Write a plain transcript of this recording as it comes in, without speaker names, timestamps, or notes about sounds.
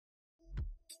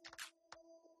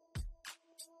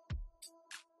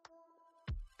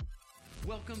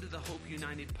Welcome to the Hope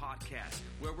United podcast,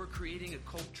 where we're creating a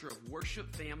culture of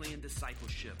worship, family, and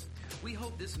discipleship. We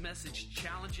hope this message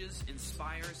challenges,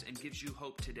 inspires, and gives you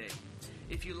hope today.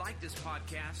 If you like this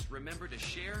podcast, remember to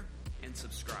share and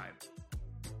subscribe.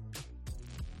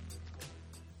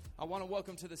 I want to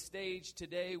welcome to the stage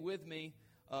today with me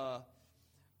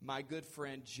my good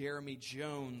friend Jeremy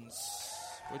Jones.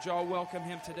 Would y'all welcome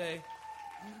him today?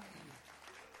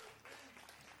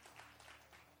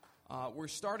 We're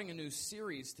starting a new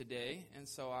series today, and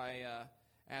so I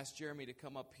asked Jeremy to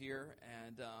come up here,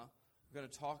 and we're going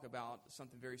to talk about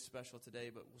something very special today,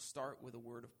 but we'll start with a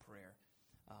word of prayer.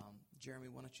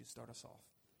 Jeremy, why don't you start us off?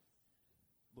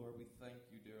 Lord, we thank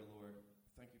you, dear Lord.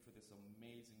 Thank you for this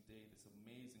amazing day, this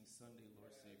amazing Sunday,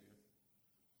 Lord Savior.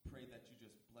 Pray that you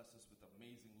just bless us with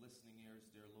amazing listening ears,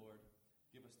 dear Lord.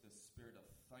 Give us the spirit of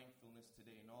thankfulness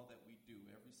today in all that we do,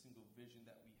 every single vision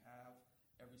that we have,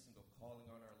 every single calling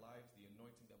on our lives, the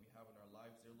anointing that we have in our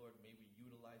lives, dear Lord. May we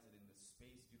utilize it in this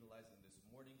space, utilize it in this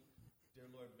morning. Dear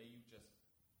Lord, may you just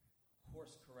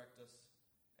course correct us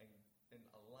and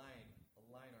align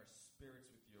our spirits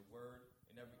with your word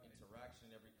in every interaction,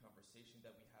 every conversation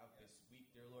that we have this week,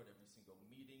 dear Lord, every single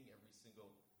meeting, every single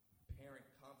parent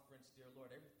conference, dear Lord,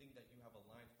 everything that you have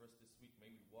aligned for us this week. May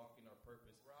we walk in our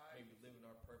purpose, may we live in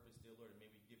our purpose, dear Lord, and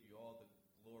may we give you all the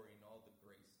glory and all the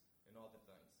grace and all the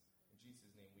thanks. In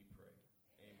Jesus' name we pray.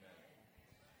 Amen.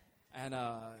 And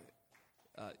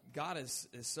God is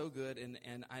so good,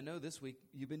 and I know this week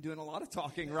you've been doing a lot of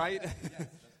talking, right? Yes, that's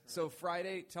correct. So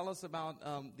Friday, tell us about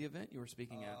the event you were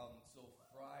speaking at. So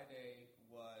Friday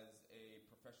was a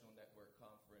professional network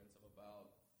conference of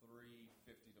about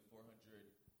 350 to 400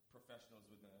 professionals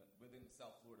within the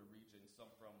South Florida region,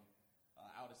 some from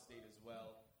out of state as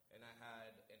well. And I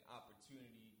had an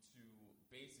opportunity to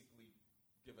basically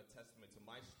give a testament to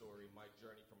my story, my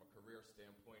journey from a career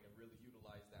standpoint, and really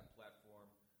utilize that platform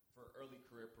for early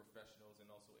career professionals and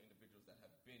also individuals that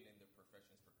have been in their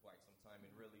professions for quite some time.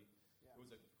 And really, it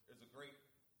was a great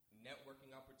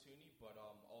networking opportunity, but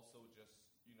also just,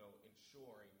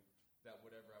 ensuring that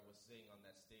whatever I was saying on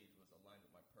that stage was aligned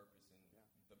with my purpose and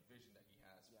the vision that he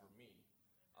has for me.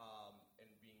 And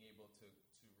being able to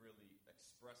really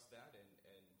express that and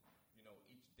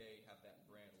each day have that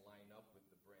brand line up with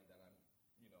the brand that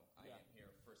I am here,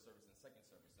 first service and second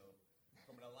service. So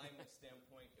from an alignment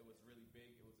standpoint, it was really big,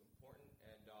 it was important,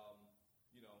 and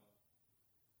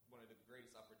one of the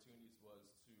greatest opportunities was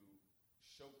to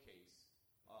showcase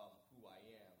who I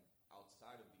am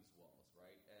outside of these walls,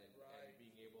 right? And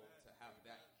being able to have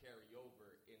that carry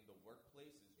over in the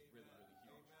workplace is really, really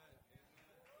huge.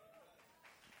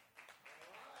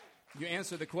 You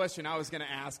answered the question I was going to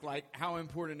ask, like, how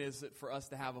important is it for us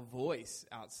to have a voice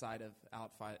outside of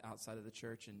the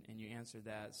church? And you answered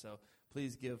that. So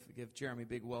please give Jeremy a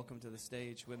big welcome to the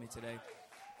stage with me today.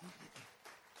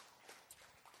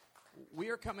 We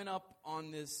are coming up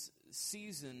on this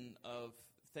season of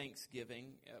Thanksgiving,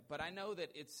 but I know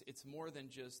that it's more than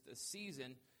just a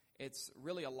season. It's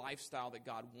really a lifestyle that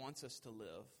God wants us to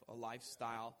live, a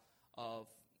lifestyle of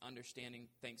understanding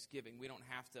Thanksgiving.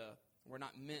 We're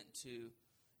not meant to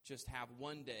just have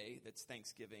one day that's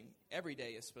Thanksgiving. Every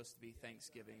day is supposed to be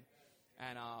Thanksgiving.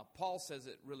 And Paul says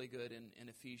it really good in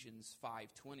Ephesians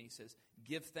 5:20. He says,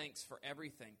 give thanks for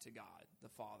everything to God, the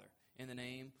Father, in the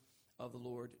name of the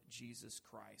Lord Jesus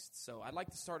Christ. So I'd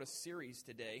like to start a series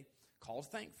today called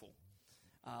Thankful.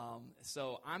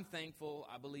 So I'm thankful.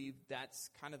 I believe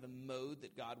that's kind of the mode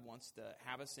that God wants to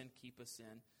have us in, keep us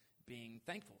in, being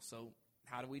thankful. So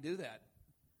how do we do that?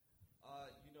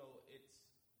 It's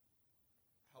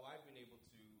how I've been able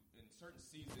to, in certain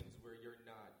seasons where you're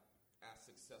not as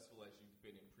successful as you've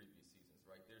been in previous seasons,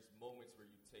 right? There's moments where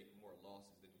you take more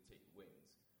losses than you take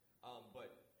wins.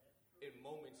 But in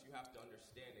moments you have to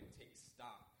understand and take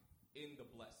stock in the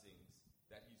blessings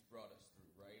that he's brought us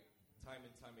through, right? Time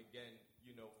and time again,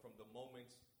 from the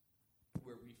moments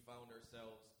where we found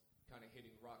ourselves kind of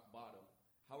hitting rock bottom,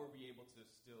 how are we able to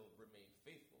still remain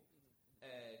faithful?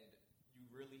 And you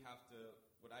really have to,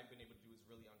 what I've been able to do is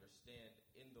really understand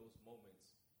in those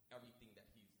moments everything that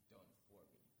he's done for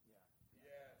me.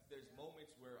 There's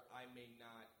moments where I may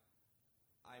not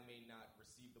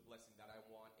receive the blessing that I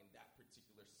want in that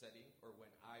particular setting or when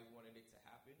I wanted it to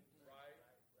happen. Right.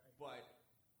 But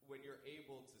when you're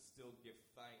able to still give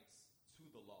thanks to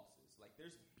the losses, like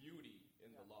there's beauty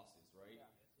in the losses, right?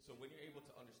 So when you're able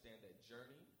to understand that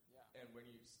journey and when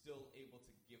you're still able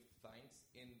to give thanks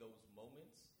in those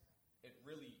moments, it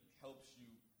really helps you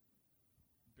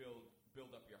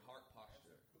build up your heart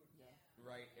posture,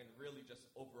 right? And really just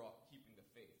overall keeping the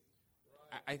faith.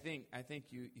 I think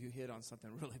you hit on something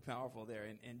really powerful there,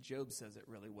 and Job says it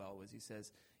really well. As he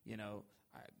says,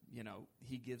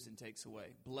 he gives and takes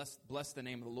away. Bless the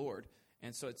name of the Lord.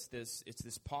 And so it's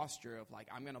this posture of like,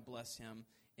 I'm going to bless him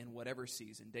in whatever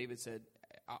season. David said,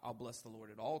 I'll bless the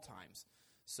Lord at all times.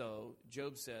 So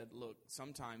Job said, look,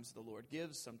 sometimes the Lord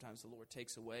gives, sometimes the Lord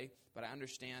takes away, but I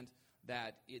understand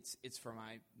that it's for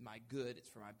my good, it's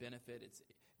for my benefit.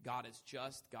 God is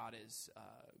just, God is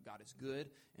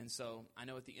good, and so I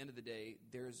know at the end of the day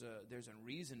there's a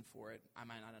reason for it. I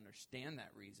might not understand that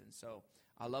reason, so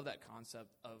I love that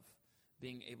concept of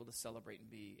being able to celebrate and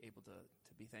be able to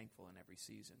be thankful in every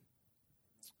season.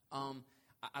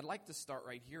 I'd like to start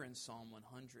right here in Psalm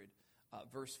 100,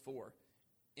 verse 4.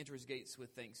 Enter his gates with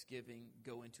thanksgiving,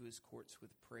 go into his courts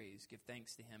with praise. Give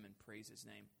thanks to him and praise his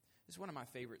name. It's one of my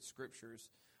favorite scriptures.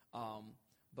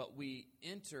 But we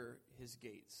enter his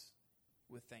gates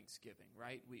with thanksgiving,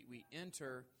 right? We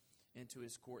enter into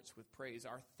his courts with praise.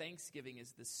 Our thanksgiving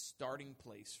is the starting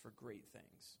place for great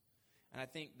things. And I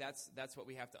think that's what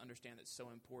we have to understand that's so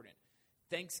important.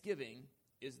 Thanksgiving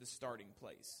is the starting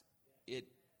place.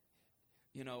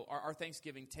 Our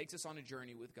Thanksgiving takes us on a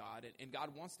journey with God, and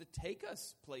God wants to take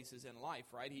us places in life,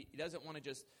 right? He doesn't want to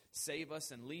just save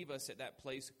us and leave us at that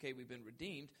place, okay, we've been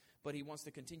redeemed, but he wants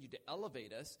to continue to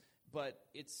elevate us. But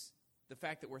it's the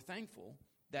fact that we're thankful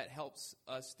that helps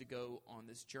us to go on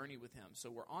this journey with him. So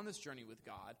we're on this journey with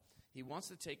God. He wants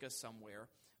to take us somewhere,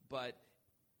 but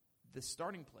the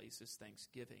starting place is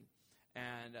thanksgiving.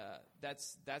 And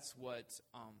that's what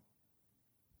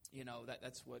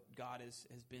that's what God has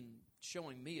been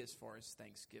showing me as far as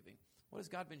Thanksgiving. What has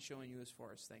God been showing you as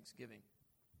far as Thanksgiving?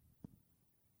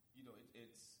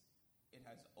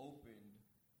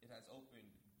 It has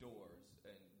opened doors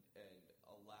and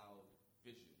allowed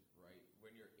vision, right?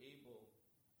 When you're able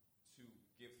to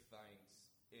give thanks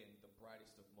in the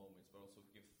brightest of moments, but also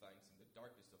give thanks in the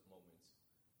darkest of moments,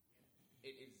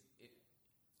 it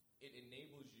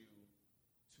enables you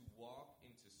to walk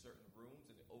into certain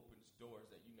rooms, and it opens doors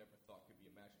that you never thought could be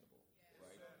imaginable,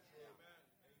 right?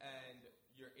 And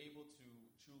you're able to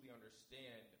truly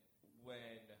understand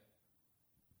when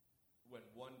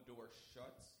one door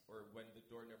shuts or when the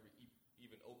door never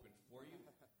even opened for you,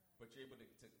 but you're able to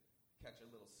catch a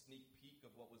little sneak peek of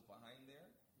what was behind there,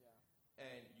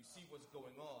 and you see what's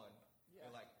going on. You're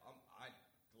like, I'm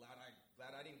glad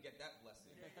I didn't get that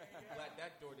blessing. Glad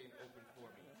that door didn't open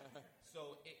for me.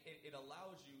 So it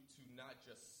allows you to not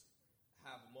just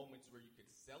have moments where you could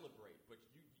celebrate, but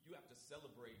you have to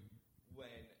celebrate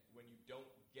when you don't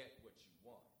get what you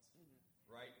want,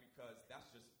 right? Because that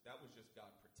was just God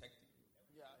protecting you.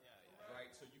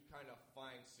 Right? So you kind of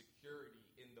find security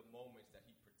in the moments that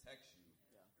he protects you,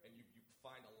 and you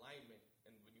find alignment.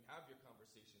 And when you have your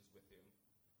conversations with him,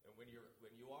 and when you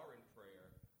are in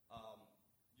prayer,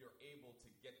 you're able to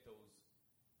get those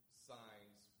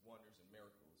signs, wonders, and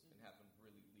miracles, and have him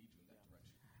really lead you in that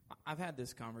direction. I've had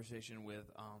this conversation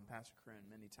with Pastor Corinne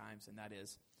many times, and that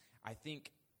is, I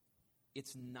think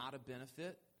it's not a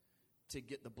benefit to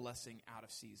get the blessing out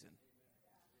of season,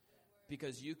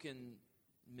 because you can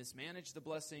mismanage the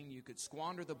blessing, you could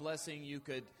squander the blessing, you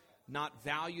could not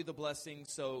value the blessing.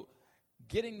 So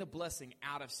getting the blessing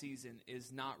out of season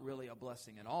is not really a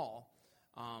blessing at all.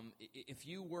 If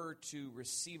you were to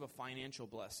receive a financial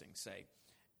blessing, say,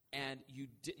 and you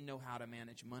didn't know how to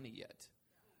manage money yet,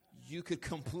 you could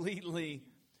completely,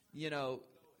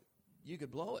 you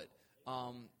could blow it.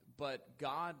 But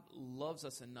God loves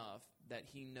us enough that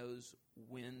he knows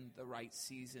when the right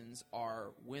seasons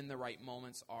are, when the right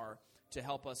moments are, to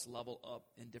help us level up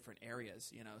in different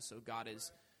areas, So God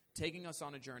is taking us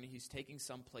on a journey. He's taking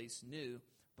someplace new,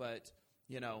 but,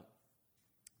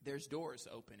 there's doors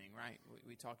opening, right?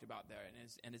 We talked about that,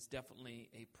 and it's definitely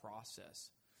a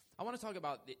process. I want to talk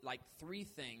about, three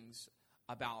things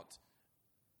about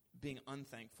being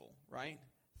unthankful, right?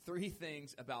 Three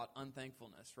things about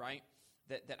unthankfulness, right?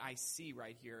 That I see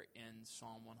right here in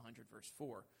Psalm 100, verse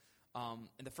 4. And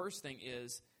the first thing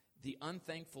is, the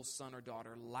unthankful son or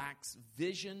daughter lacks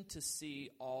vision to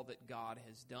see all that God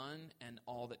has done and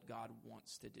all that God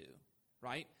wants to do,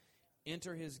 right?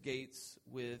 Enter his gates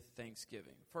with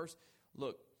thanksgiving. First,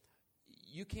 look,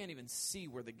 you can't even see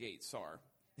where the gates are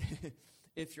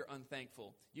if you're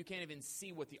unthankful. You can't even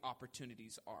see what the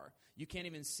opportunities are. You can't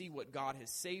even see what God has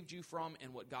saved you from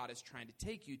and what God is trying to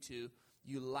take you to.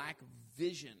 You lack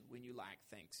vision when you lack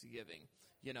thanksgiving.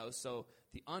 So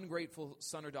the ungrateful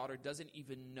son or daughter doesn't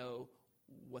even know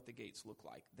what the gates look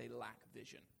like. They lack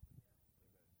vision.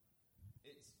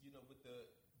 It's,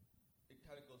 it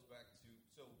kind of goes back to,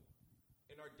 so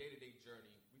in our day-to-day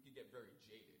journey, we can get very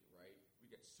jaded, right? We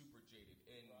get super jaded.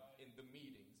 In the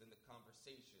meetings, in the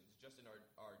conversations, just in our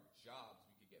jobs,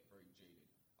 we could get very jaded.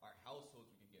 Our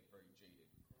households, we could get very jaded.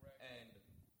 Correct. And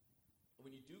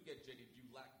when you do get jaded, you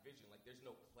lack vision. Like, there's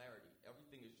no clarity.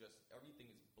 Everything is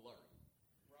blurry.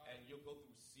 Right. And you'll go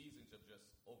through seasons of just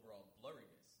overall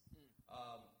blurriness.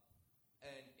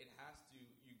 And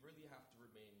you really have to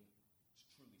remain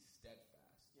truly steadfast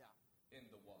in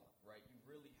the walk, right? You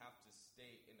really have to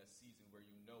stay in a season where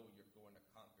you know you're going to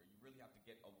conquer. You really have to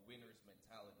get a winner's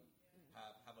mentality,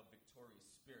 have a victorious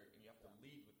spirit, and you have to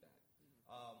lead with that.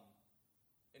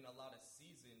 In a lot of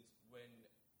seasons when,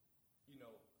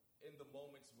 in the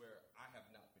moments where I have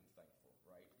not been thankful,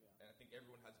 right? And I think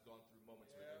everyone has gone through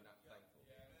moments where they're not thankful.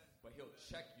 But he'll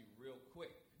check you real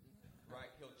quick,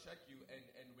 right? He'll check you,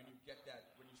 and when you get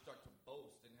that, when you start to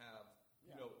boast and have,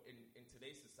 in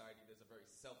today's society, there's a very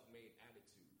self-made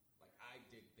attitude. Like, I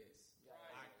did this.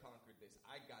 I conquered this.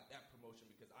 I got that promotion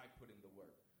because I put in the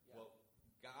work. Well,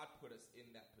 God put us in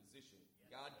that position.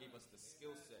 God gave us the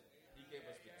skill set. He gave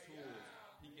us the tools.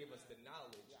 He gave us the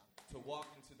knowledge to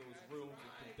walk into those rooms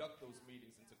and conduct those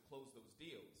meetings and to close those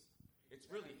deals.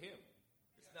 It's really him.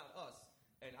 It's not us.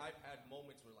 And I've had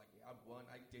moments where, like, I won,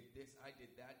 I did this, I did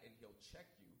that, and he'll check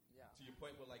you to your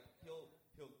point where, like, he'll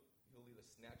either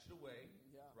snatch it away,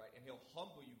 right, and he'll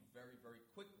humble you very, very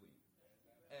quickly.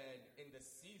 And in the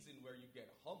season where you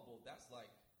get humbled, that's like,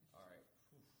 all right,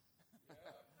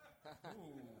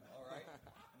 all right.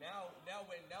 Now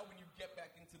when you get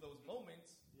back into those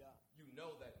moments, you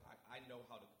know that I know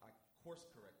how to course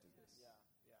corrected this.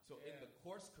 So in the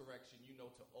course correction, you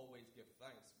know to always give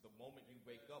thanks. The moment you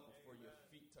wake up, before your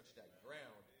feet touch that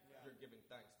ground, you're giving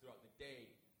thanks throughout the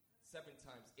day. 7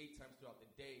 times, 8 times throughout the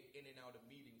day, in and out of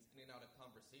meetings, in and out of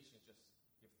conversations, just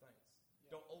give thanks.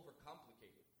 Don't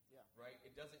overcomplicate it, right?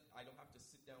 I don't have to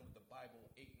sit down with the Bible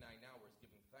 8, 9 hours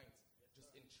giving thanks. Just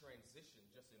in transition,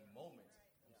 just in moments.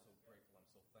 I'm so grateful,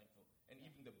 I'm so thankful. And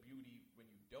even the beauty when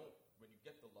you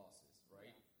get the losses,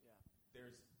 right?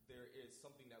 There is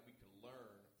something that we can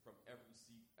learn from every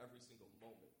single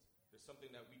moment. There's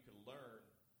something that we can learn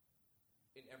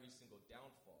in every single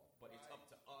downfall. But it's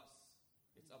up to us.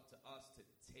 It's up to us to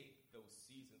take those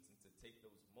seasons and to take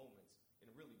those moments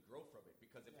and really grow from it.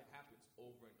 Because if it happens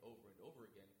over and over and over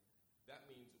again, that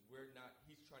means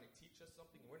he's trying to teach us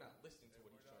something, and we're not listening to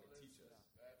what he's trying to teach us.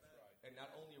 That's right. And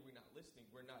not only are we not listening,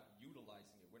 we're not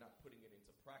utilizing it. We're not putting it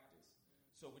into practice.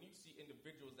 So when you see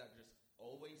individuals that are just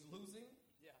always losing,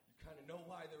 you kind of know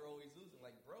why they're always losing.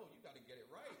 Like, bro, you got to get it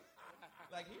right.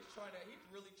 Like, he's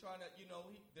really trying to,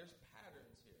 there's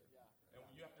patterns here. And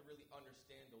you have to really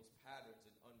understand those patterns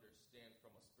and understand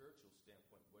from a spiritual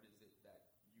standpoint, what is it that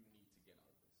you need to get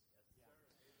out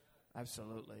of this?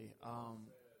 Absolutely.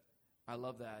 I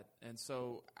love that. And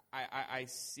so I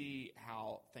see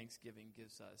how Thanksgiving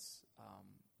gives us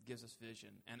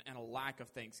vision. And a lack of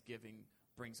Thanksgiving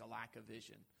brings a lack of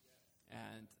vision.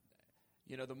 And,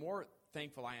 the more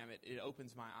thankful I am, it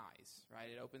opens my eyes, right?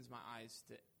 It opens my eyes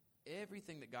to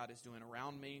everything that God is doing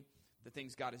around me, the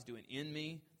things God is doing in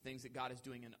me, things that God is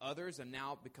doing in others, and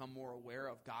now become more aware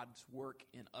of God's work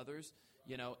in others,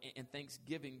 and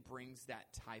Thanksgiving brings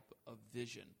that type of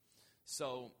vision.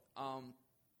 So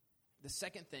the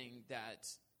second thing that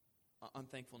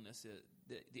unthankfulness is,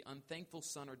 the unthankful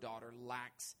son or daughter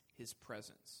lacks his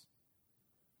presence.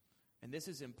 And this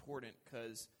is important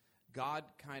because God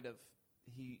kind of,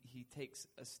 he takes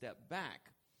a step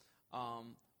back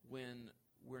when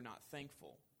we're not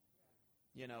thankful.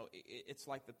 It's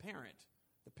like the parent.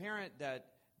 The parent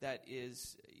that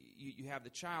is, you have the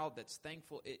child that's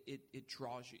thankful, it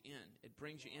draws you in. It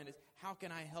brings you in. It's, how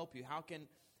can I help you? How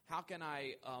can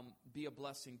I be a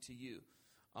blessing to you?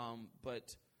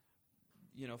 But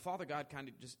Father God kind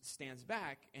of just stands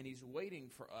back, and he's waiting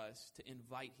for us to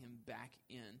invite him back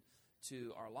in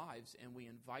to our lives, and we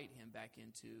invite him back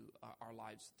into our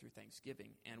lives through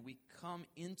Thanksgiving. And we come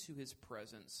into his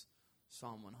presence.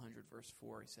 Psalm 100, verse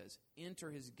 4, he says, enter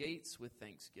his gates with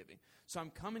thanksgiving. So I'm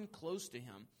coming close to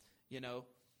him.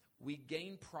 We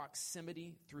gain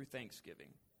proximity through thanksgiving.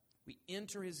 We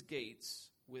enter his gates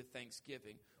with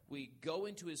thanksgiving. We go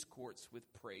into his courts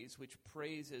with praise, which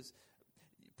praise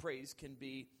can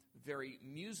be very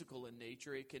musical in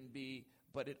nature. It can be,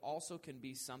 but it also can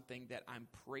be something that I'm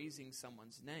praising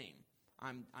someone's name.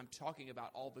 I'm talking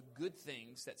about all the good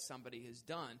things that somebody has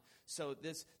done. So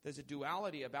there's a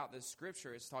duality about this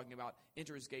scripture. It's talking about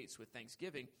enter his gates with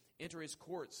thanksgiving, enter his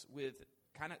courts with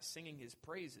kind of singing his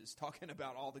praises, talking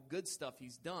about all the good stuff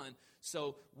he's done.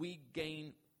 So we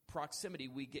gain proximity.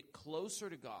 We get closer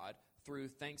to God through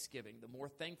thanksgiving. The more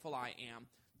thankful I am,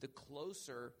 the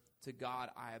closer to God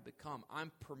I have become.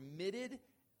 I'm permitted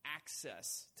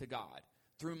access to God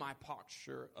through my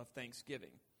posture of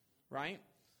thanksgiving, right?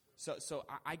 So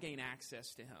I gain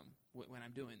access to him when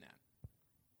I'm doing that.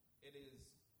 It is a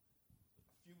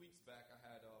few weeks back. I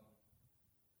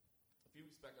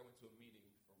went to a meeting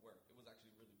for work. It was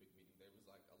actually a really big meeting. There was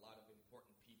like a lot of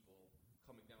important people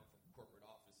coming down from corporate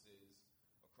offices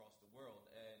across the world,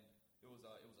 and it was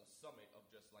a summit of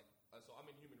just like so I'm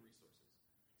in human resources.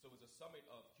 So it was a summit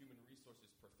of human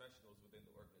resources professionals within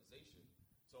the organization.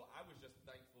 So I was just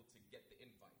thankful to get the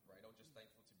invite, right? I was just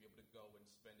thankful to be able to go and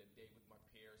spend a day with my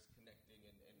peers, connecting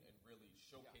and really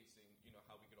showcasing,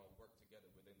 how we could all work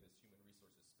together within this human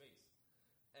resources space.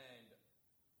 And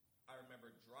I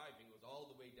remember driving, it was all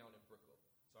the way down in Brickell.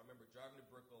 So I remember driving to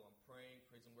Brickell, I'm praying,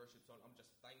 praise and worship. So I'm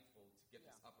just thankful to get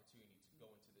this opportunity to go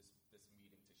into this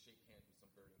meeting, to shake hands with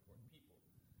some very important people.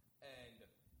 And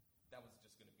that was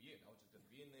just going to be it. I was just going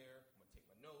to be in there, I'm going to take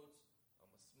my notes, I'm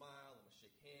going to smile, I'm going to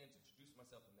shake hands, introduce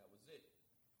myself, and that was it.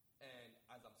 And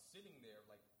as I'm sitting there,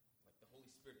 like the Holy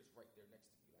Spirit is right there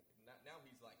next to me. Like now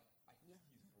he's like, he's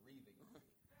breathing on me.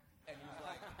 And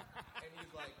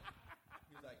he's like,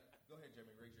 go ahead,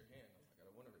 Jeremy, raise your hand. I was like, I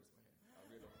don't want to raise my hand. I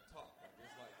really don't want to talk. Like,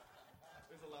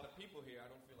 there's a lot of people here. I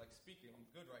don't feel like speaking. I'm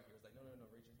good right here. It's like, no,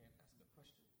 raise your hand. Ask a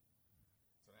question.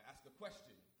 So I ask a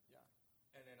question. Yeah.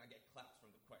 And then I get claps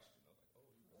from the question. I was like, oh,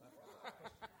 you clap for the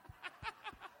question.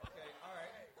 Okay, all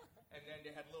right. And then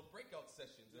they had little breakout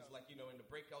sessions. It's like, in the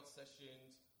breakout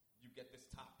sessions, you get this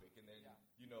topic and then,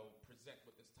 present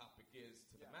what this topic is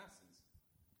to the masses.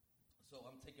 So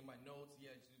I'm taking my notes.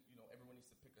 Yeah, everyone needs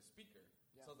to pick a speaker.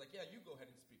 Yeah. So I was like, yeah, you go ahead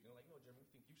and speak. And they're like, no, Jeremy,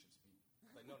 we think you should speak. I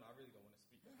was like, no, I really don't want to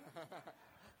speak.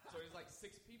 So there's like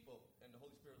 6 people, and the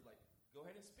Holy Spirit was like, go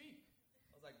ahead and speak.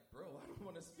 I was like, bro, I don't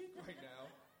want to speak right now.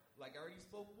 Like, I already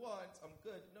spoke once. I'm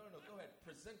good. No, go ahead.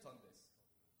 Present on this.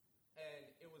 And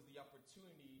it was the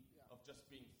opportunity of just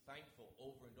being thankful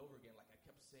over and over again. Like, I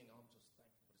kept saying, I'm just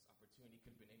thankful for this opportunity. It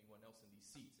could have been anyone else in these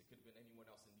seats. It could have been anyone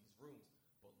else in these rooms.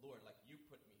 But, Lord, like, you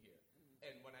put me here. Mm-hmm.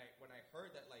 And when I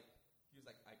heard that, like, he was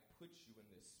like, I put you in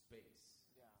this space.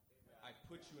 Yeah. I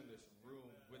put you in this room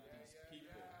with these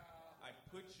people. I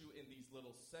put you in these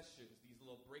little sessions, these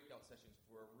little breakout sessions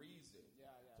for a reason.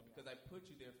 So because I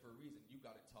put you there for a reason, you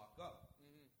got to talk up.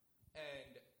 Mm-hmm.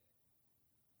 And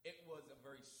it was a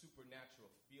very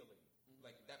supernatural feeling. Mm-hmm.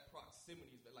 Like that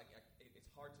proximity, like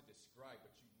it's hard to describe,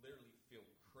 but you literally feel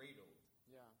cradled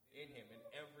in him. And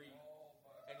every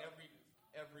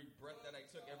breath that I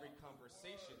took, every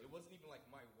conversation, it wasn't even like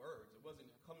my words. It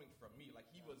wasn't coming from me. Like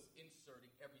he was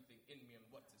inserting everything in me and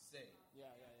what to say.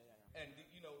 Yeah. And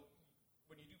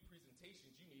when you do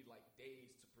presentations, you need like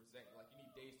days to present. Like you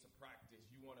need days to practice.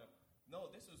 You want to. No,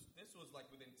 this was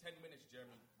like within 10 minutes,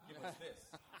 Jeremy. Give us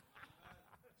this.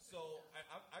 So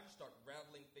I just start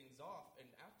rattling things off, and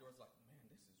afterwards, like,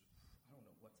 man, I don't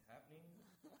know what's happening.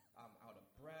 I'm out of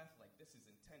breath. Like, this is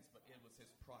intense, but it was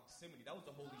his proximity. That was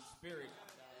the Holy Spirit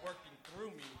working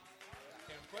through me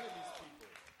in front of these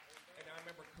people. And I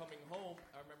remember coming home,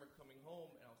 and I was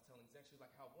telling Zen, she was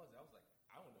like, how was it? I was like,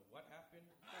 I don't know what happened.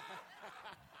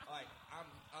 Like,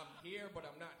 I'm here, but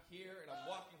I'm not here, and I'm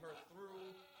walking her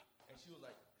through, and she was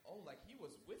like, oh, like, he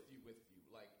was with you.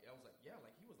 Like, I was like, yeah,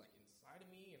 like, he was, like, inside of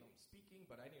me, and I'm speaking,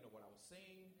 but I didn't know what I was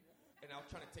saying. And I was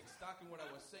trying to take stock in what I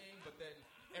was saying, but then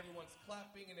everyone's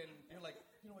clapping, and then you're like,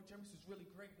 you know what, Jeremy, this is really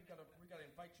great. We gotta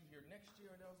invite you here next year.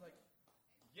 And I was like,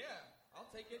 yeah, I'll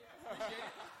take it. Appreciate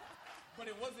it. But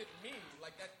it wasn't me.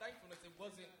 Like that thankfulness, it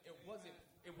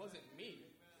wasn't me.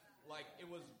 Like it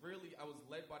was really, I was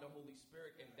led by the Holy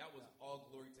Spirit, and that was all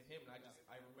glory to him. And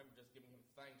I remember just giving him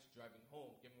thanks driving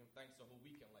home, giving him thanks the whole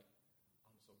weekend. Like,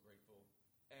 I'm so grateful.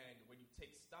 And when you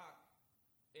take stock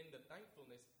in the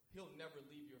thankfulness, he'll never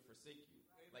leave you or forsake you.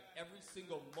 Like every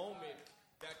single moment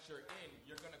that you're in,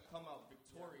 you're going to come out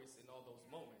victorious in all those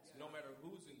moments. No matter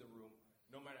who's in the room,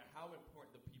 no matter how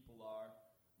important the people are,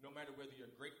 no matter whether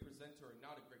you're a great presenter or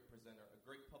not a great presenter, a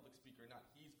great public speaker or not,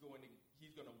 he's going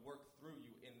to work through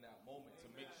you in that moment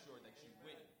to make sure that you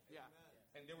win. Yeah.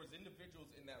 And there was individuals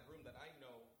in that room that I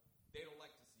know, they don't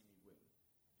like to see me win,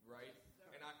 right?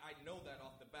 And I know that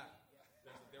off the bat.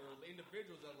 There were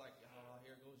individuals that were like, oh,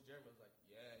 here goes Jeremy. I was like,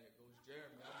 yeah, here goes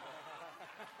Jeremy.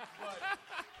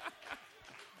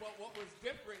 But what was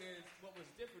different is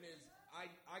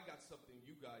I got something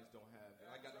you guys don't have, and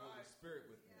I got the Holy Spirit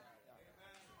with me.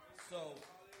 So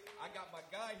I got my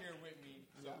guy here with me,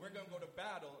 so we're going to go to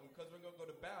battle, and because we're going to go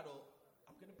to battle,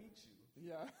 I'm going to beat you.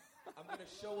 Yeah. I'm going to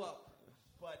show up,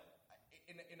 but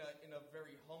in a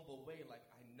very humble way, like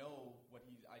I know what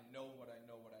I know what I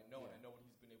know, and I know what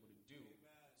he's been able to do.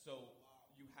 So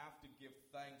you have to give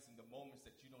thanks in the moments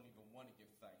that you don't even want to give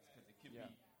thanks, because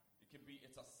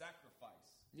it's a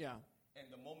sacrifice. Yeah. And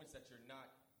the moments that you're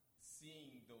not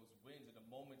seeing those wins, and the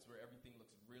moments where everything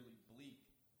looks really bleak,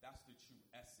 that's the true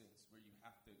essence where you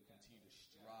have to continue to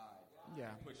strive,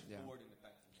 push forward in the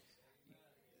thankfulness.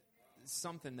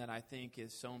 Something that I think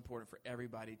is so important for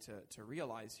everybody to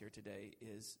realize here today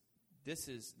is this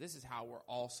is how we're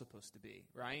all supposed to be,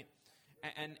 right?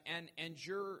 And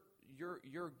your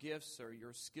gifts or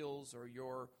your skills or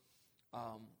your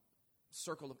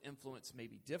circle of influence may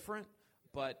be different,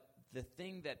 but the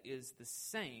thing that is the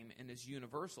same and is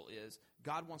universal is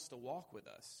God wants to walk with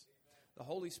us. The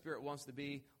Holy Spirit wants to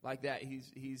be like that.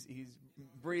 He's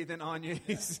breathing on you.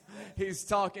 He's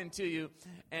talking to you,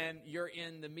 and you're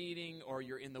in the meeting or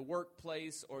you're in the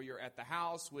workplace or you're at the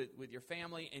house with your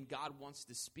family, and God wants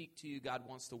to speak to you. God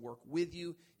wants to work with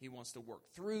you. He wants to work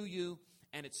through you,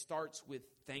 and it starts with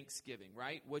thanksgiving,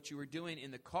 right? What you were doing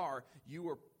in the car, you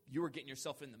were getting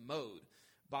yourself in the mode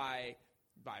by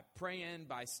praying,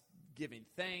 by giving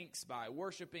thanks, by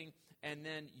worshiping, and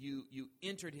then you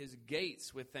entered his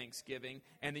gates with thanksgiving,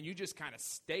 and then you just kind of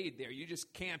stayed there. You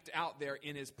just camped out there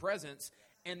in his presence,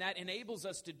 and that enables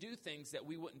us to do things that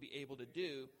we wouldn't be able to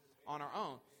do on our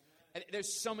own. And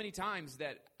there's so many times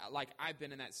that, like, I've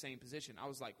been in that same position. I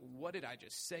was like, what did I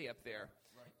just say up there?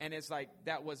 Right. And it's like,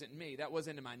 that wasn't me. That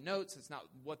wasn't in my notes. It's not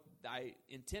what I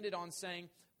intended on saying,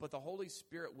 but the Holy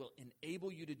Spirit will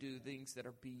enable you to do things that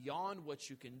are beyond what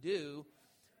you can do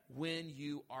when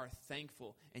you are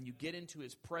thankful and you get into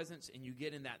his presence and you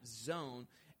get in that zone.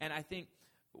 And I think,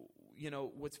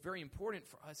 what's very important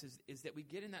for us is that we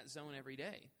get in that zone every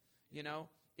day.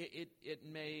 It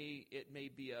may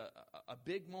be a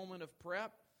big moment of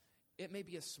prep. It may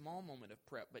be a small moment of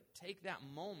prep, but take that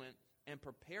moment and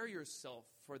prepare yourself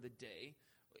for the day.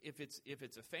 If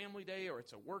it's a family day or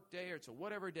it's a work day or it's a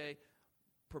whatever day,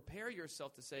 prepare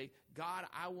yourself to say, God,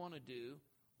 I want to do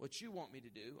what you want me to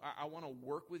do. I want to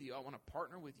work with you. I want to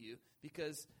partner with you,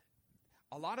 because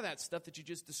a lot of that stuff that you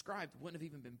just described wouldn't have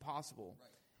even been possible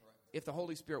if the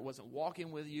Holy Spirit wasn't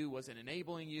walking with you, wasn't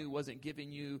enabling you, wasn't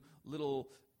giving you little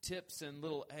tips and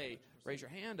little, hey, raise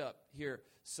your hand up here.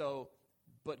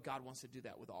 But God wants to do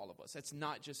that with all of us. That's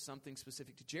not just something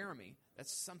specific to Jeremy.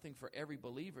 That's something for every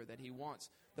believer that he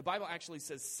wants. The Bible actually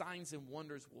says signs and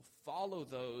wonders will follow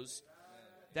those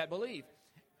that believe.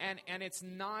 And it's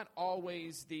not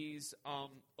always these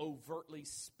overtly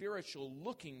spiritual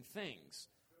looking things.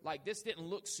 Like, this didn't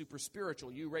look super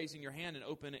spiritual, you raising your hand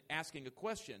and asking a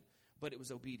question, but it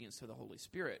was obedience to the Holy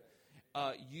Spirit.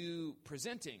 You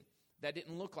presenting, that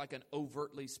didn't look like an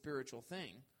overtly spiritual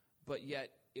thing, but yet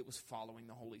it was following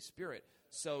the Holy Spirit.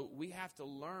 So we have to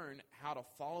learn how to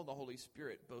follow the Holy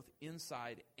Spirit both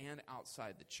inside and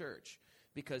outside the church,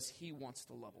 because he wants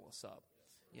to level us up,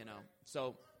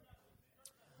 So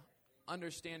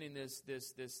understanding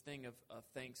this thing of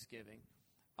Thanksgiving.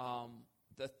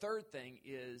 The third thing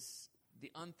is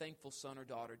the unthankful son or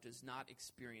daughter does not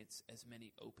experience as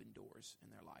many open doors in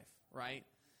their life, right?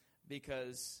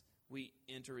 Because we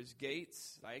enter his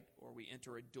gates, or we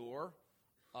enter a door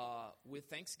with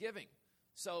thanksgiving.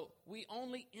 So we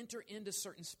only enter into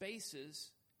certain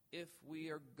spaces if we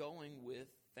are going with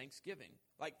thanksgiving.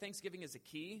 Like, thanksgiving is a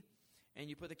key. And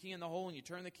you put the key in the hole and you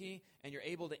turn the key, and you're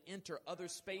able to enter other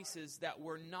spaces that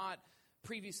were not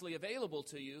previously available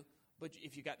to you. But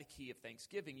if you got the key of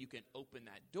thanksgiving, you can open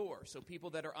that door. So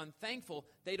people that are unthankful,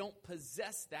 they don't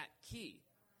possess that key.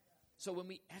 So when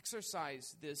we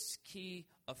exercise this key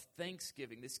of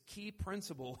thanksgiving, this key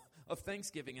principle of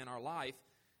thanksgiving in our life,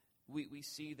 we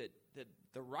see that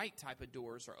the right type of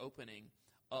doors are opening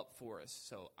up for us.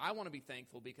 So I want to be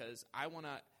thankful because I want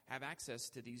to have access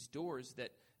to these doors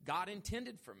that God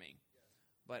intended for me,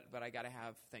 but I got to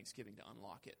have thanksgiving to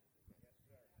unlock it.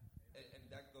 And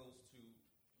that goes to,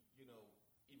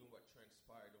 even what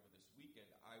transpired over this weekend.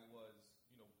 I was,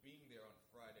 being there on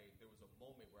Friday, there was a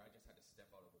moment where I just had to step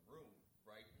out of the room,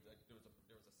 right? There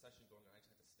was a session going on. I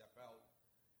just had to step out.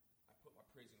 I put my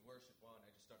praise and worship on. I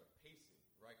just started pacing,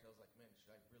 right? 'Cause I was like, man,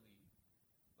 should I really,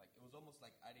 it was almost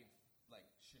like I didn't,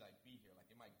 should I be here?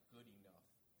 Am I good enough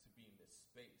to be in this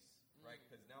space? Right,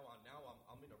 because now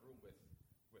I'm in a room with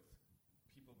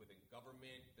people within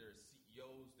government. There's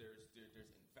CEOs.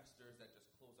 There's investors that just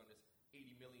closed on this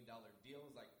 $80 million deal.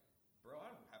 It's like, bro,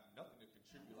 I don't have nothing to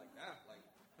contribute like that.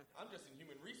 I'm just in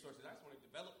human resources. I just want to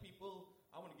develop people.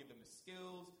 I want to give them the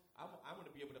skills. I want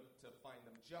to be able to find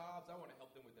them jobs. I want to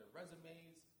help them with their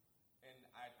resumes. And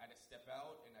I just step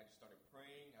out and I just started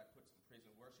praying. I put some praise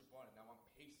and worship on, and now I'm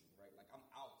pacing. Right, I'm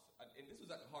out. And this was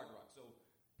at the Hard Rock, so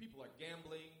people are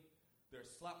gambling. There's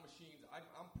slot machines.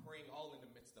 I'm praying all in the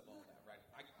midst of all that, right?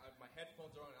 My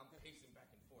headphones are on, and I'm pacing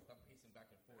back and forth.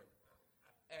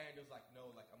 And it was like, no,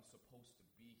 I'm supposed to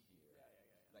be here.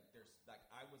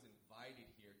 I was invited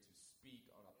here to speak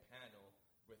on a panel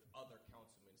with other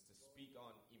councilmen to speak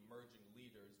on emerging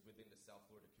leaders within the South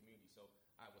Florida community. So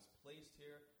I was placed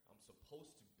here. I'm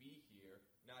supposed to be here.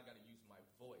 Now I got to use my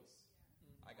voice.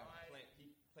 I got to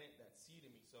plant that seed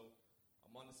in me. So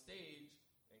I'm on the stage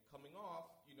and coming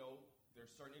off,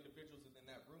 there's certain individuals within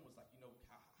that room was like,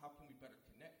 how can we better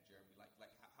connect, Jeremy?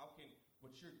 How can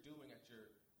what you're doing at your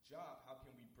job, how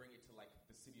can we bring it to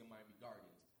the city of Miami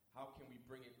Gardens? How can we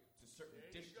bring it to certain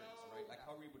districts, right?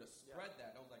 How are we able to spread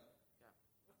that? And I was like,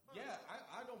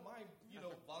 I don't mind,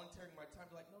 volunteering my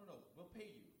time. They're like, no, we'll pay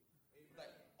you.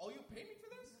 Like, oh, you pay me for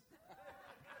this?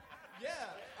 Yeah,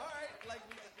 all right.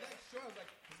 Sure. I was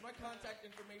like, this is my contact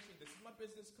information. This is my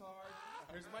business card.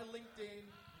 Here's my LinkedIn.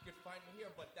 You can find me here.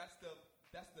 But that's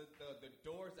the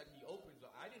doors that he opens.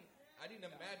 I didn't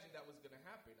imagine that was going to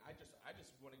happen. I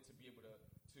just wanted to be able to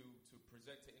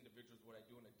present to individuals what I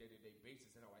do on a day-to-day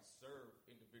basis and how I serve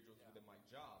individuals within my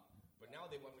job. But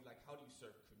now they want me how do you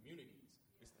serve communities?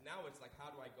 Now it's how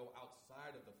do I go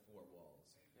outside of the four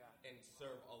walls and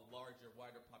serve a larger,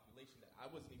 wider population that I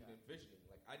wasn't even envisioning.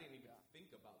 I didn't even think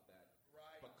about that.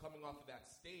 Right. But coming off of that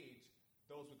stage,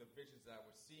 those were the visions that I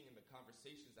was seeing, and the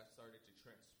conversations that started to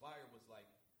transpire was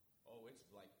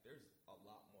there's a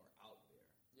lot more out there.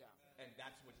 Yeah. And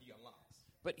that's what he unlocks.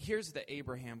 But here's the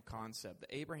Abraham concept.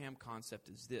 The Abraham concept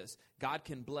is this: God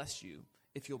can bless you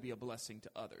if you'll be a blessing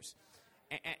to others.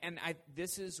 And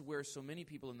this is where so many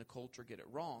people in the culture get it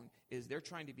wrong, is they're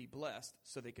trying to be blessed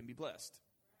so they can be blessed.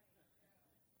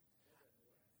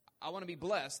 I want to be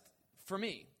blessed for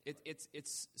me.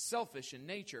 It's selfish in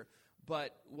nature.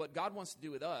 But what God wants to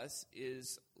do with us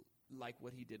is like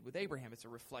what he did with Abraham. It's a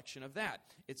reflection of that.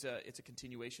 It's a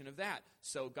continuation of that.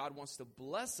 So God wants to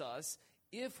bless us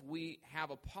if we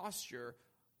have a posture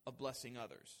of blessing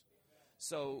others.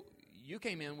 So you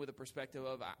came in with a perspective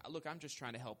of, look, I'm just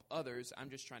trying to help others. I'm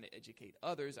just trying to educate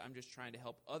others. I'm just trying to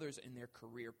help others in their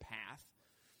career path.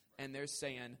 And they're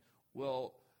saying,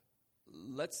 well,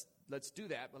 let's do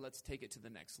that, but let's take it to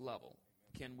the next level.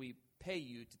 Can we pay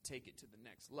you to take it to the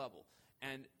next level?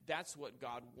 And that's what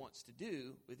God wants to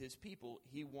do with his people.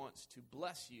 He wants to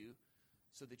bless you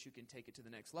so that you can take it to the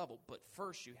next level. But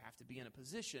first you have to be in a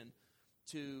position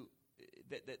to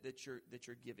that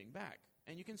you're giving back.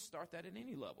 And you can start that at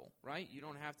any level, right? You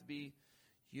don't have to be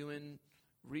human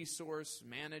resource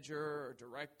manager or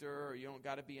director, or you don't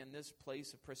got to be in this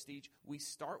place of prestige. We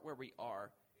start where we are,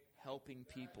 helping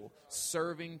people,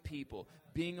 serving people,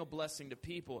 being a blessing to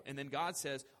people. And then God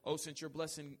says, oh, since you're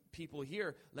blessing people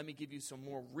here, let me give you some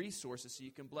more resources so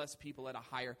you can bless people at a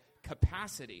higher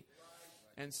capacity.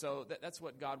 And so that's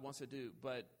what God wants to do.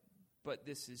 But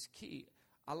this is key.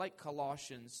 I like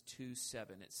Colossians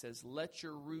 2:7. It says, let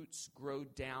your roots grow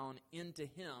down into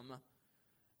him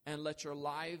and let your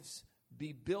lives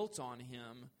be built on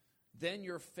him. Then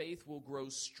your faith will grow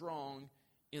strong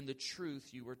in the truth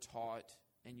you were taught,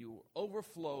 and you will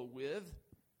overflow with,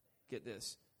 get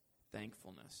this,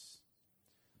 thankfulness.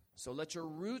 So let your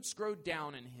roots grow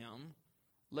down in him.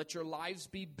 Let your lives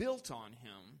be built on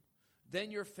him. Then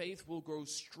your faith will grow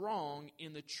strong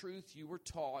in the truth you were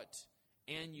taught,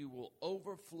 and you will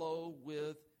overflow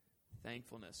with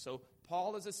thankfulness. So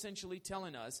Paul is essentially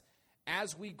telling us,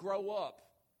 as we grow up,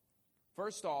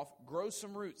 first off, grow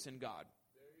some roots in God.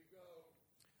 There you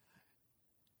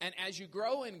go. And as you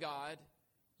grow in God,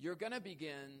 you're going to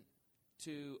begin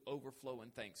to overflow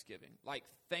in thanksgiving. Like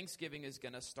thanksgiving is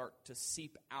going to start to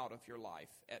seep out of your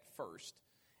life at first.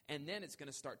 And then it's going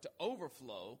to start to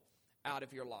overflow out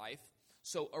of your life.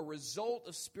 So a result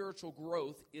of spiritual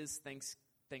growth is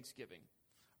thanksgiving.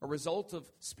 A result of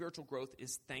spiritual growth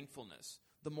is thankfulness.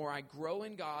 The more I grow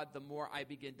in God, the more I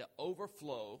begin to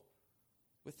overflow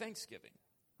with thanksgiving,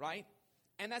 right?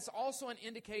 And that's also an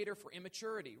indicator for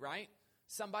immaturity, right?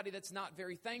 Somebody that's not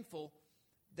very thankful,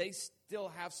 they still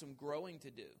have some growing to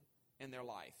do in their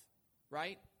life,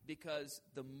 right? Because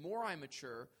the more I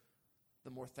mature,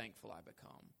 the more thankful I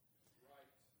become.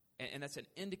 Right. And that's an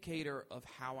indicator of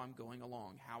how I'm going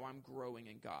along, how I'm growing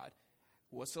in God.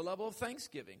 What's the level of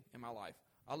thanksgiving in my life?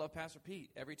 I love Pastor Pete.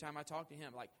 Every time I talk to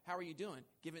him, like, how are you doing?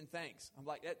 Giving thanks. I'm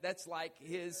like, that's like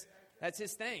that's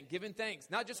his thing, giving thanks.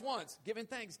 Not just once, giving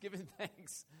thanks.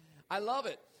 I love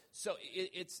it. So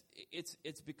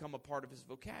it's become a part of his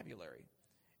vocabulary.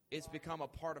 It's become a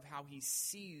part of how he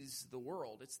sees the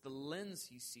world. It's the lens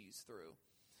he sees through.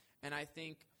 And I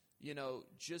think,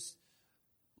 just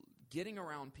getting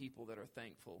around people that are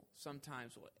thankful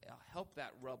sometimes will help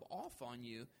that rub off on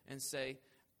you and say,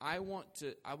 I want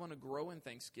to grow in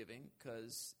thanksgiving,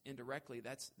 because indirectly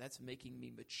that's making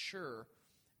me mature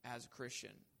as a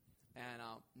Christian. And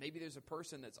maybe there's a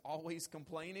person that's always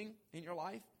complaining in your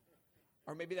life,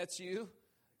 or maybe that's you.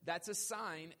 That's a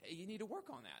sign you need to work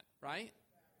on that, right?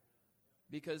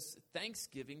 Because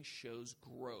thanksgiving shows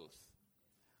growth.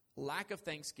 Lack of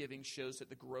thanksgiving shows that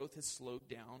the growth has slowed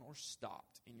down or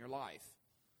stopped in your life.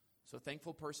 So a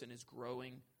thankful person is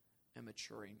growing and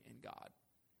maturing in God.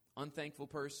 Unthankful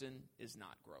person is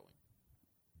not growing.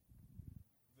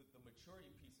 The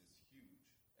maturity piece is huge,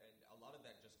 and a lot of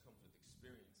that just comes with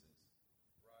experiences.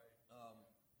 Right.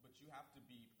 But you have to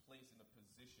be placed in a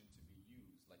position to be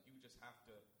used. Like you just have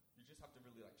to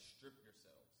really like strip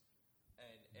yourselves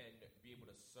and be able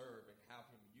to serve and have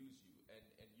him use you.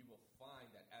 And you will find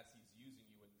that as he's using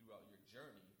you and throughout your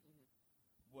journey,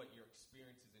 what your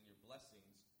experiences and your blessings,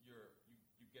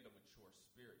 you get a mature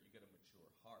spirit, you get a mature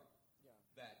heart. Yeah.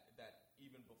 That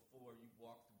even before you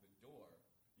walk through the door,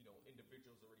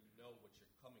 individuals already know what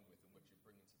you're coming with and what you're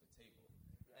bringing to the table.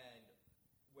 Yeah. And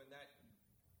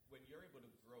when you're able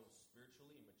to grow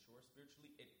spiritually and mature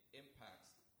spiritually, it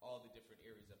impacts all the different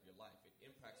areas of your life. It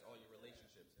impacts all your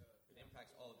relationships. It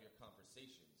impacts all of your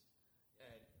conversations.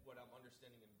 And what I'm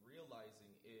understanding and realizing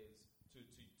is,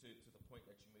 to the point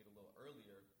that you made a little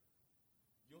earlier,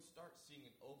 you'll start seeing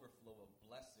an overflow of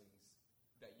blessings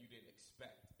that you didn't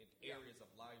expect in areas of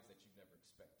lives that you never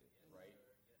expected, right?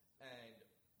 And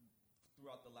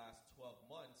throughout the last 12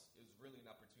 months, it was really an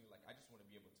opportunity, like, I just want to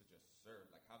be able to just serve.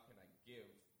 Like, how can I give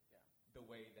the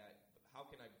way that, how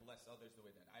can I bless others the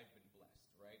way that I've been blessed,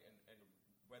 right? And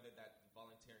whether that's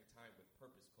volunteering time with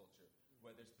Purpose Culture,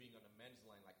 whether it's being on a men's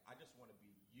line, like, I just want to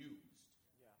be used,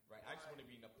 right? I just want to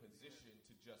be in a position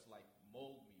to just, like,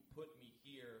 mold me, put me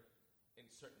here in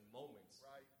certain moments,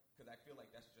 right? Because I feel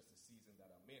like that's just a season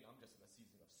that I'm in. I'm just in a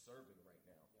season of serving right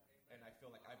now. Yeah. And I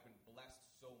feel like I've been blessed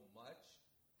so much.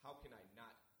 How can I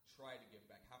not try to give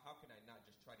back? How can I not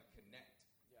just try to connect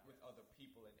with other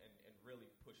people and really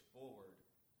push forward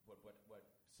what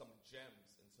some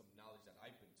gems and some knowledge that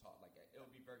I've been taught? Like, it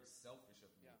would be very selfish of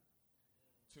me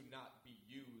to not be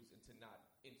used and to not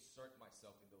insert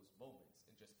myself in those moments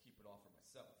and just keep it all for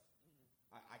myself.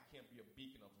 Mm-hmm. I can't be a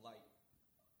beacon of light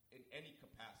in any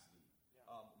capacity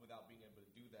without being able to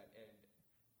do that. And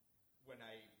when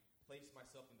I place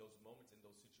myself in those moments, in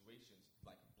those situations,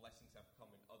 like, blessings have come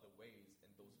in other ways,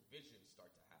 and those visions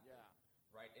start to happen. Yeah.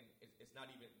 Right? And it's not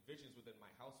even visions within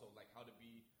my household, like how to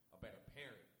be a better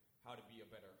parent, how to be a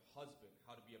better husband,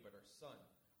 how to be a better son,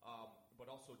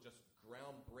 but also just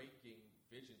groundbreaking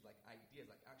visions, like ideas,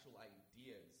 like actual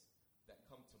ideas that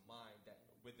come to mind that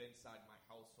within inside my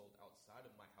household, outside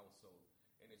of my household.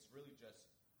 And it's really just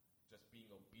being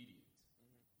obedient.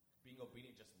 Mm-hmm. Being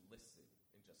obedient, just listen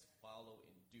and just follow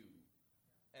and do.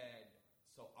 And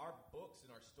so our books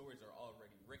and our stories are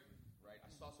already written, right?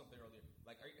 I saw something earlier,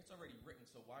 like, it's already written,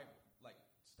 so why, like,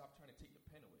 stop trying to take the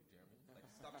pen away, Jeremy. Like,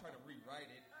 stop trying to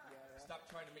rewrite it. Stop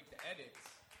trying to make the edits.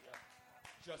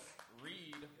 Just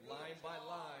read line by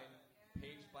line,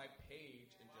 page by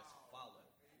page, and just follow.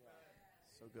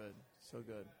 So good. So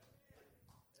good.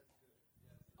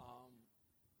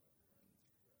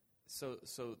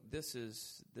 So this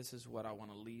is what I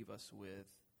want to leave us with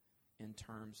in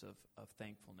terms of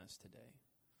thankfulness today.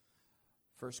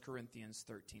 1 Corinthians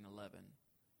 13:11.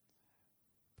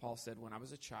 Paul said, when I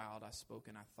was a child, I spoke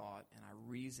and I thought, and I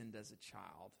reasoned as a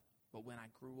child. But when I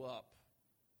grew up,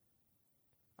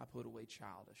 I put away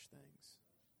childish things.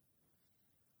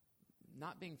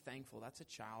 Not being thankful, that's a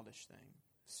childish thing.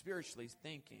 Spiritually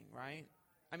thinking, right?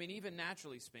 I mean, even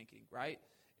naturally speaking, right?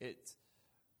 It's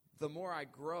the more I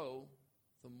grow,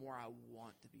 the more I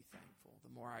want to be thankful. The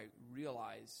more I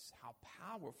realize how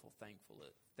powerful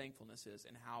thankfulness is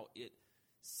and how it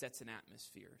sets an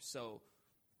atmosphere. So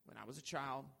when I was a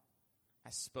child, I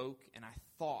spoke and I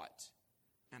thought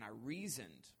and I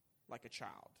reasoned like a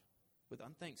child with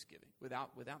unthanksgiving,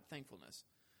 without thankfulness.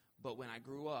 But when I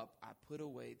grew up, I put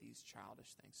away these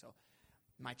childish things. So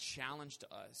my challenge to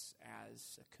us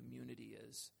as a community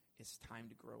is it's time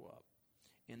to grow up.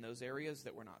 In those areas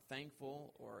that we're not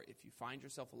thankful, or if you find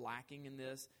yourself lacking in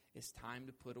this, it's time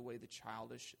to put away the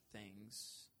childish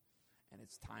things. And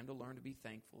it's time to learn to be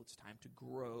thankful. It's time to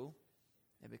grow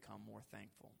and become more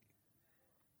thankful.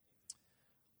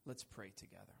 Let's pray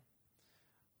together.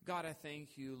 God, I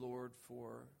thank you, Lord,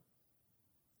 for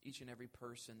each and every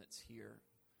person that's here.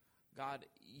 God,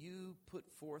 you put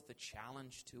forth a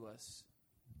challenge to us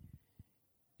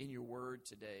in your word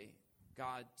today,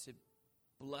 God, to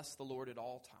bless the Lord at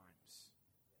all times.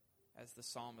 As the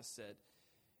psalmist said,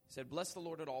 he said, bless the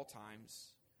Lord at all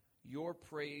times. Your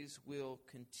praise will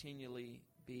continually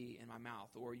be in my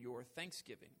mouth, or your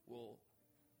thanksgiving will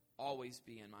always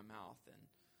be in my mouth. And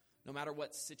no matter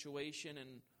what situation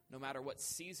and no matter what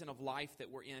season of life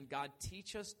that we're in, God,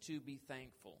 teach us to be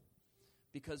thankful,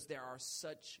 because there are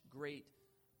such great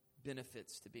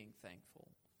benefits to being thankful.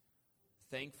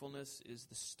 Thankfulness is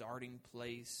the starting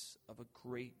place of a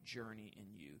great journey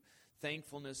in you.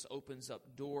 Thankfulness opens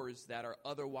up doors that are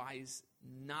otherwise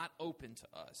not open to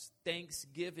us.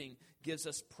 Thanksgiving gives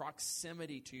us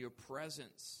proximity to your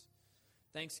presence.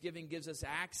 Thanksgiving gives us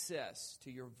access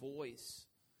to your voice.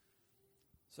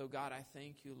 So God, I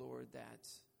thank you, Lord, that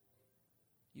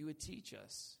you would teach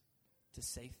us to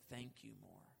say thank you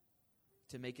more,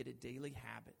 to make it a daily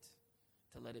habit,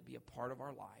 to let it be a part of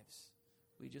our lives.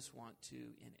 We just want to,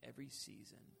 in every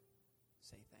season,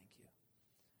 say thank you.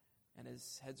 And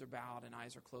as heads are bowed and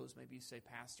eyes are closed, maybe you say,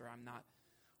 Pastor, I'm not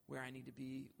where I need to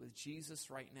be with Jesus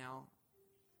right now.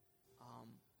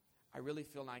 I really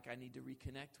feel like I need to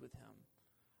reconnect with him.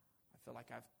 I feel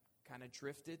like I've kind of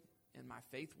drifted in my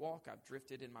faith walk. I've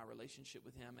drifted in my relationship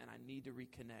with him, and I need to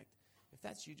reconnect. If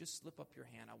that's you, just slip up your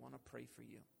hand. I want to pray for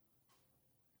you.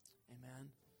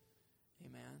 Amen.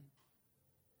 Amen.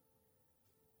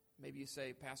 Maybe you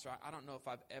say, Pastor, I don't know if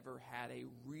I've ever had a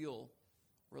real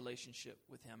relationship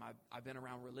with him. I've been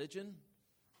around religion.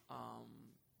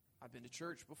 I've been to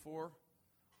church before,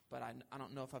 but I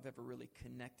don't know if I've ever really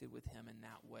connected with him in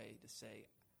that way to say,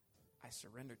 I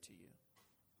surrender to you.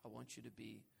 I want you to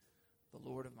be the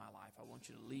Lord of my life. I want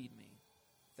you to lead me.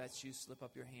 If that's you, slip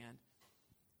up your hand.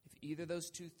 If either of those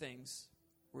two things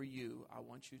were you, I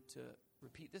want you to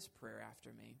repeat this prayer after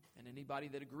me. And anybody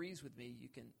that agrees with me, you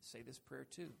can say this prayer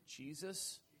too.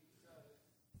 Jesus,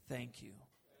 thank you.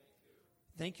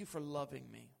 Thank you for loving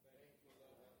me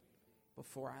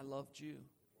before I loved you.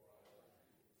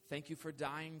 Thank you for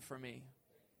dying for me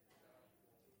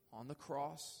on the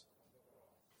cross,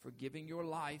 for giving your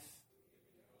life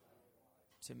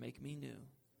to make me new,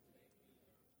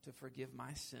 to forgive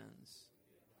my sins.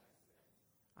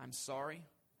 I'm sorry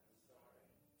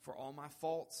for all my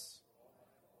faults,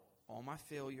 all my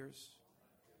failures,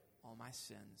 all my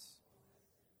sins.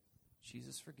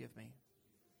 Jesus, forgive me.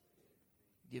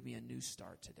 Give me a new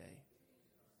start today.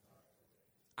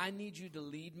 I need you to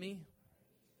lead me.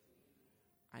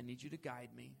 I need you to guide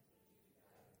me.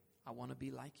 I want to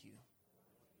be like you.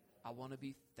 I want to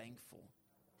be thankful.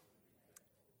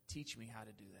 Teach me how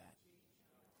to do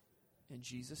that. In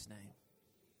Jesus' name,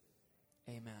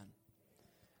 amen.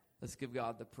 Let's give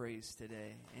God the praise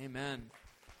today. Amen.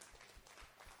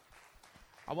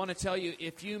 I want to tell you,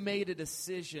 if you made a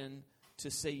decision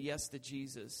to say yes to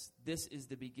Jesus, this is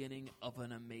the beginning of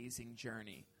an amazing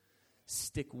journey.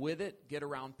 Stick with it. Get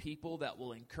around people that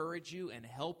will encourage you and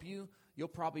help you. You'll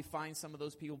probably find some of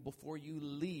those people before you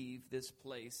leave this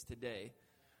place today.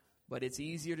 But it's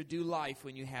easier to do life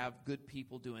when you have good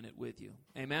people doing it with you.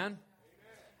 Amen?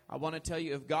 I want to tell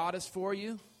you, if God is for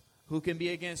you, who can be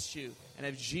against you? And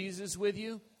if Jesus is with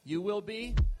you, you will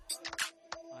be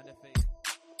undefeated.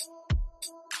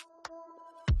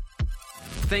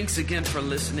 Thanks again for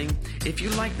listening. If you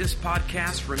like this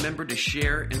podcast, remember to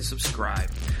share and subscribe.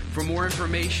 For more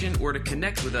information or to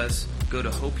connect with us, go to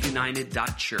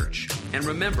hopeunited.church. And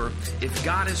remember, if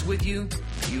God is with you,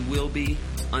 you will be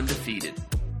undefeated.